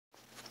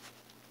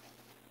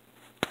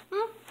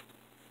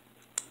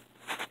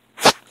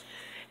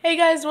Hey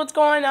guys, what's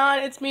going on?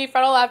 It's me,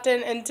 Fred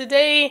Lafton, and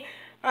today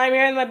I'm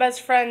here with my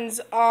best friends,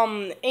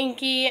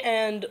 Inky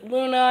and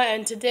Luna,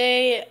 and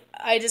today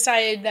I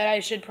decided that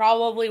I should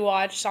probably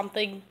watch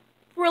something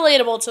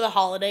relatable to the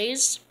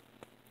holidays.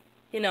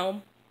 You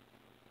know,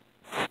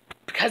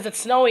 because it's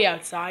snowy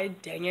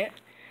outside, dang it.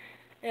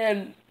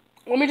 And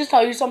let me just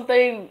tell you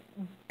something,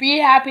 be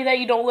happy that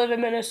you don't live in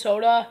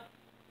Minnesota,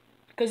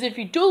 because if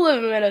you do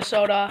live in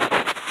Minnesota,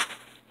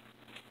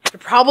 you're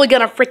probably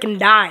gonna freaking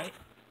die.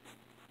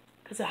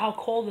 Because of how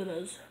cold it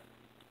is.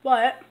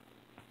 But,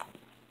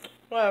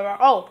 whatever.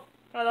 Oh,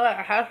 by the way,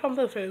 I have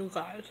something for you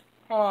guys.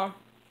 Hold on.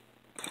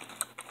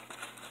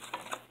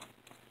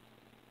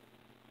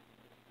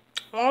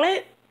 Want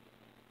it?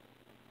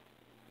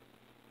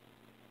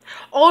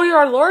 Oh,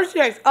 you're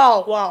allergic.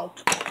 Oh, wow.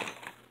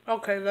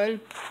 Okay,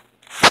 then.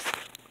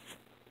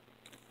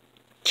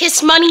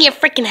 Kiss money, you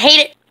freaking hate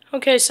it.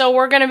 Okay, so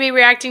we're going to be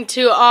reacting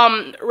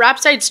to,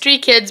 Rhapside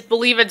Street Kids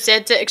Believe in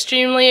Santa,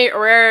 extremely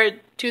rare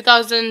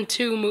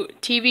 2002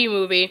 TV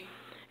movie.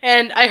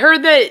 And I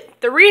heard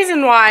that the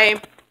reason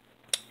why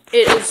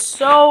it is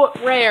so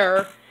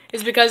rare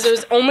is because it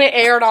was only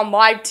aired on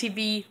live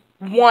TV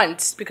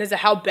once because of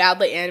how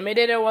badly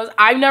animated it was.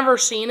 I've never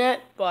seen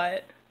it,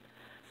 but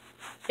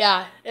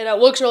yeah, and it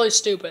looks really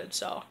stupid,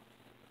 so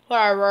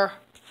whatever.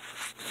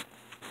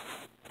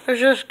 Let's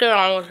just get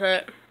on with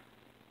it.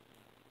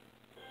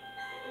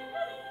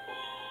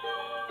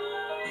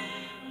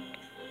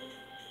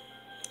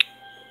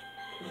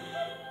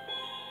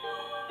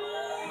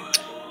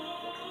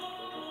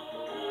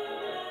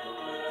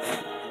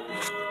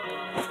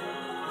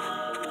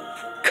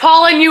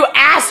 Calling you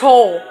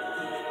asshole.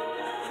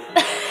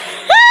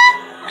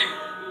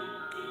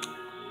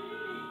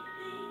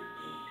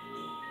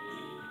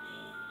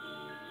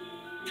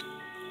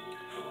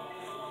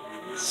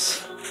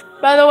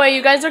 By the way,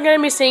 you guys are going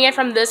to be seeing it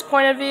from this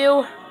point of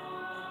view,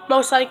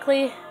 most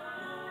likely.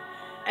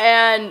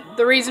 And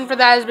the reason for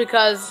that is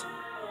because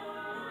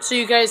so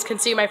you guys can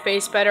see my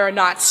face better and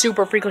not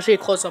super frequently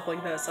close up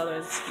like this.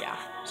 Otherwise, yeah,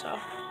 so.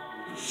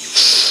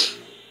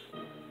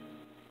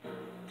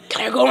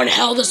 Can I go in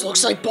hell? This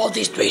looks like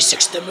Baldi's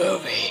Basics, the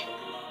movie.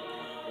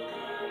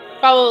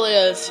 Probably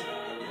is.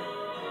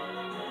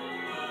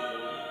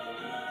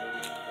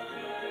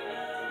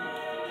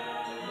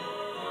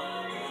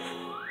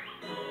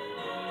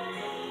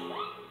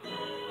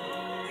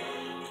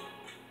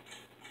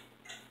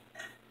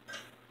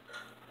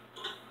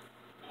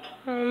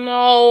 Oh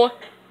no.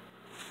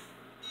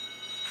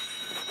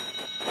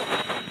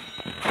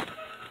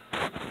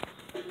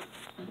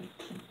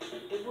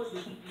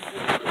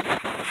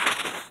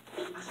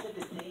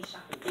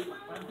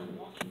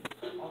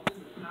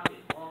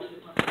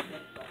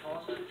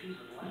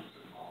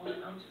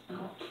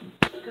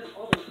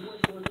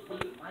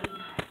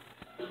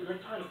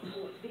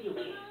 Video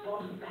games,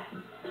 brought them back.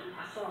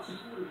 I saw a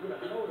scooter with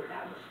a motor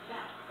that was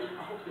fat.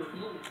 I hope they're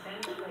moving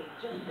Santa's way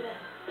just for that.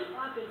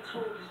 I've been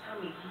told this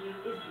time of year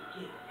is the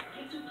gift.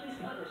 Get to please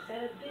others,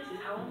 Santa, this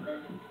is how I'm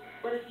living.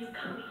 But if you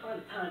can't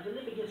find the time to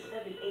live against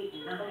 7, 8,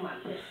 and 9 on my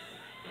list.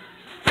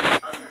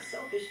 I'm not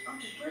selfish, I'm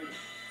just driven.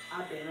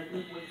 I've been a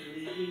good boy to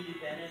leave you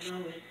better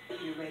know it.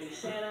 You ready,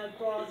 Santa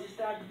Claus, you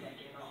start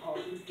decking a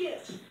halls with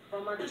gifts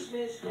from my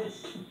Christmas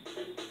list.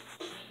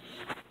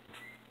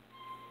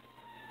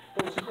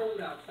 Though it's cold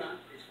outside,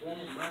 it's warm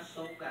in my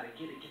soul. Gotta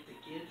get the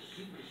gifts,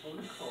 keep it from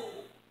the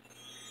cold.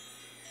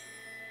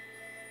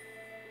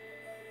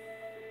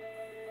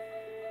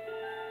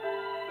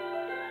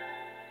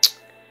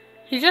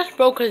 He just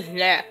broke his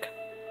neck.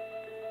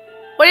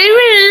 What do you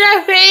mean in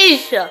that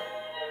face?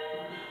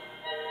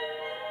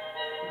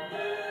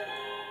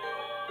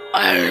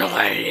 I have no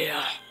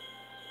idea.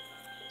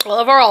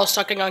 Well, if we're all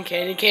sucking on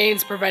candy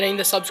canes, preventing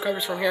the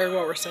subscribers from hearing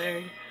what we're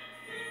saying.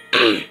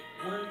 1,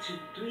 2,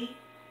 3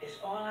 is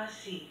all I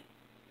see.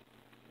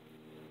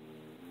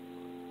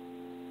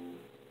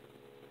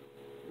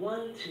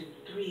 1, 2,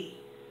 3,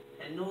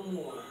 and no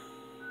more.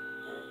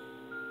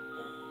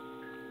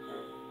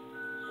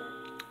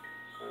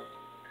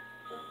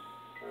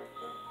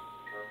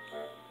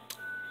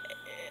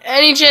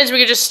 Any chance we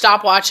could just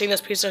stop watching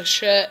this piece of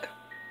shit?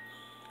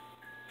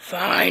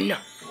 Fine.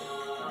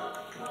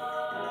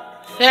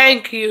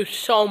 Thank you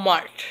so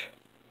much.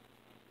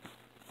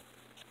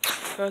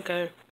 Okay.